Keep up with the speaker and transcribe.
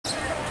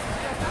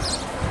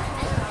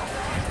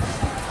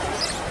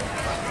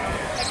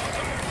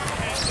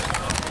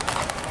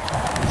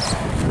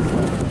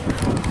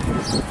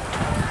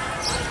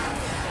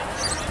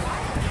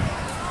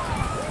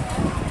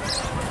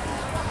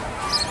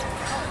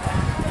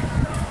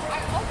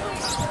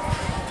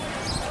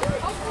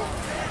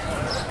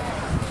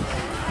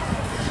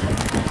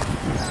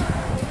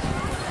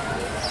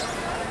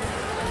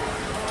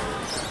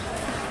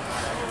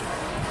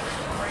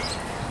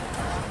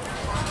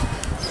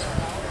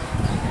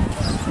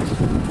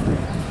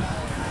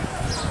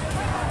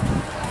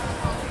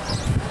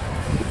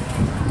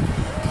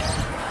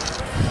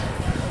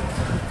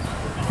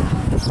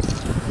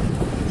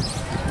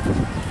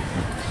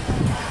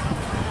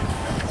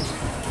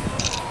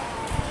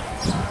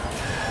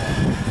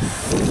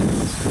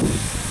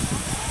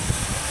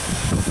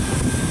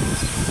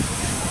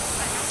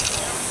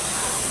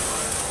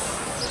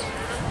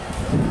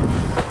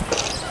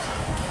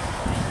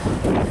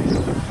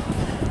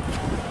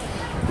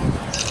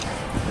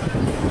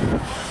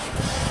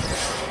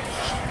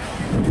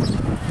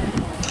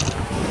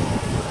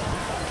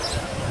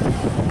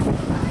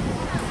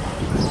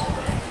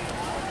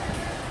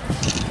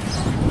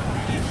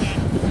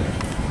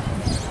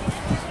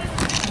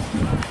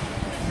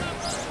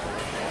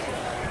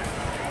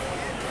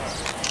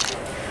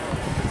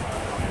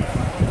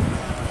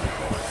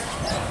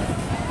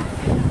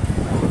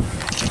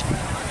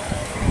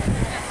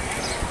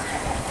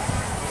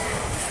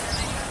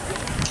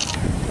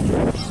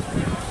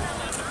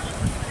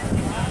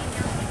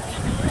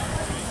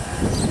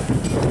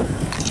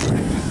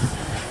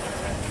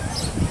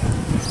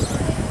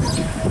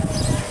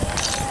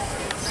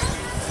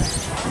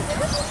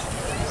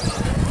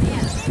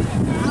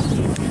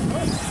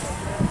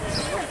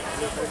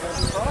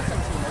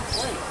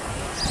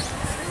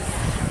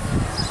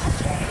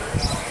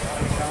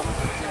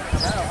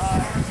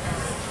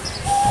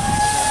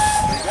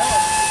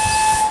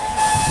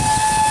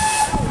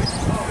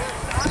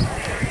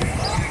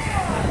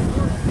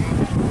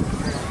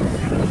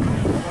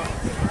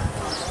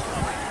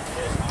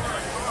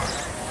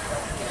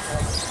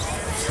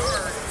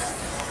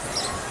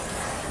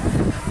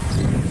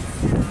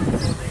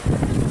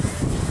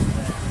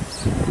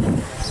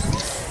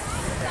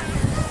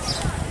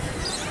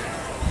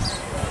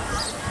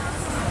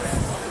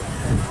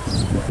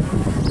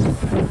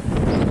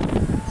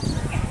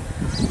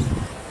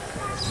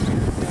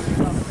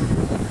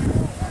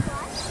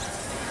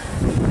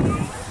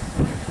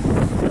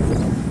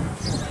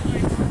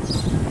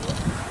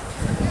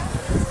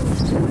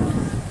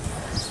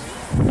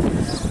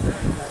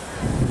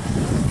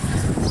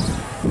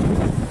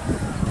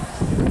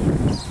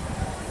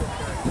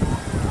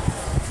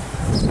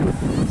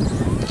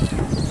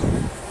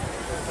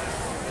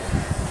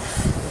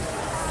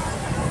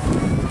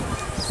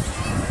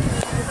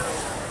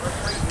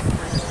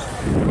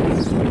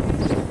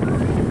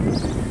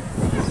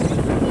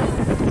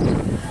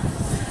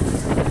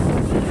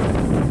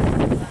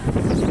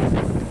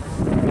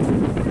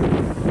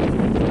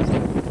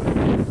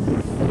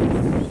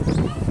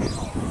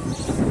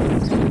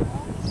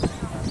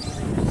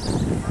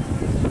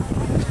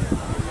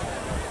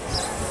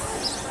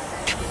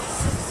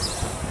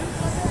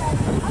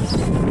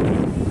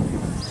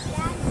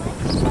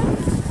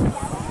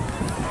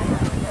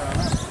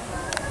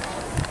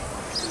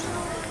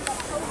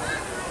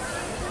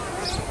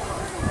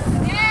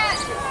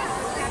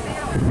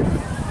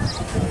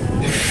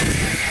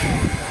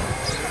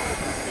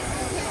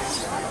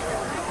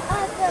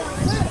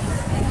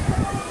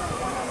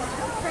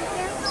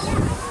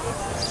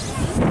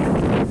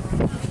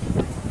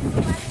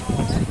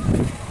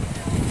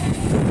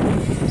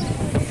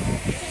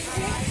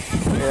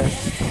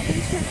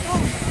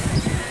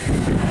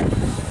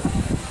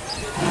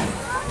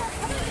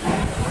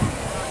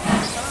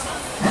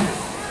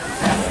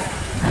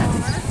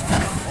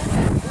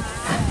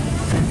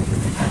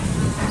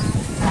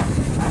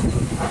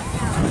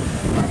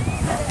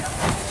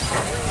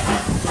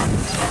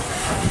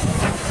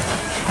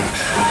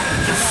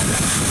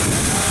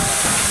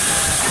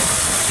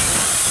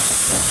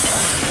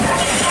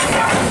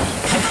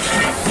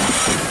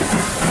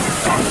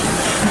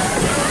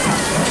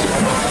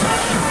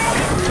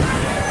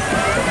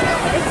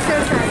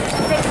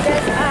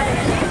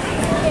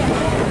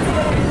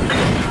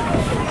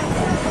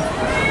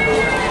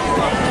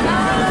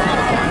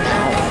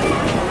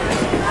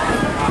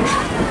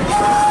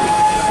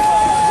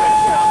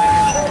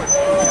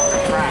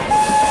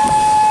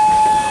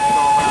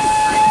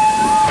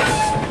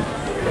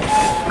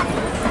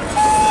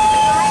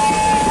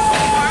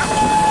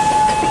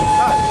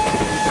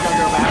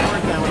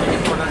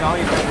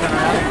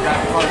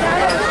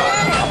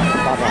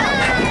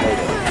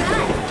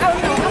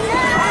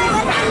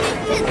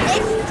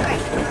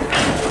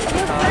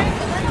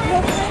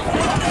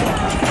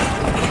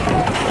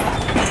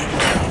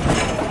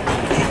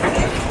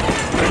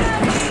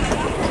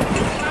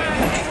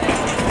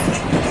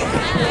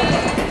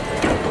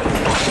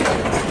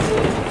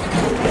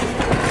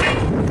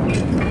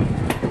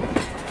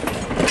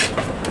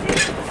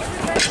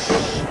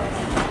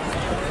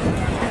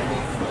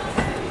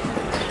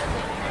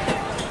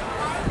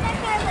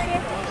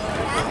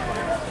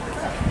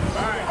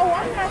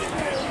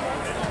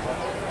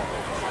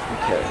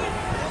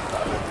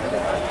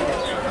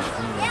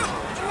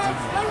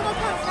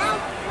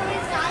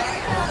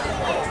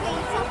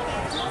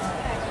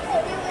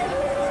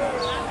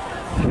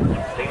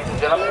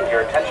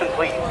Your attention,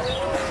 please.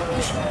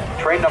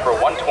 Train number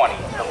 120,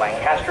 the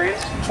Lancastrians,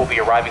 will be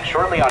arriving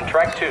shortly on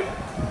track 2.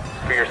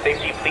 For your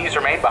safety, please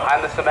remain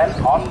behind the cement,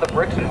 on the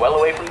bricks, and well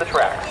away from the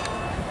tracks.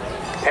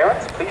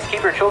 Parents, please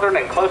keep your children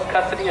in close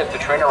custody as the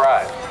train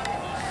arrives.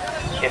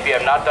 If you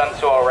have not done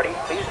so already,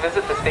 please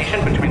visit the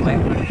station between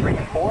lanes 3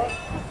 and 4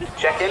 to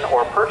check in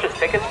or purchase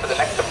tickets for the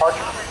next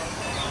departure.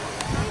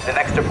 The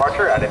next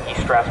departure out of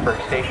East Strasburg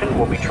Station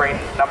will be train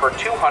number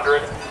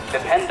 200, the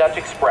Penn Dutch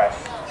Express,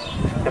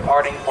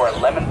 departing for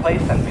Lemon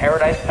Place and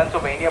Paradise,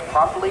 Pennsylvania,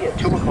 promptly at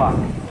 2 o'clock.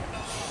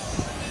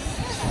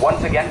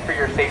 Once again, for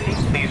your safety,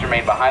 please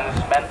remain behind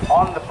the cement,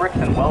 on the bricks,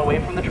 and well away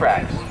from the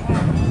tracks.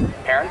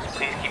 Parents,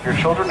 please keep your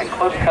children in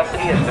close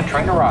custody as the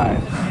train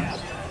arrives.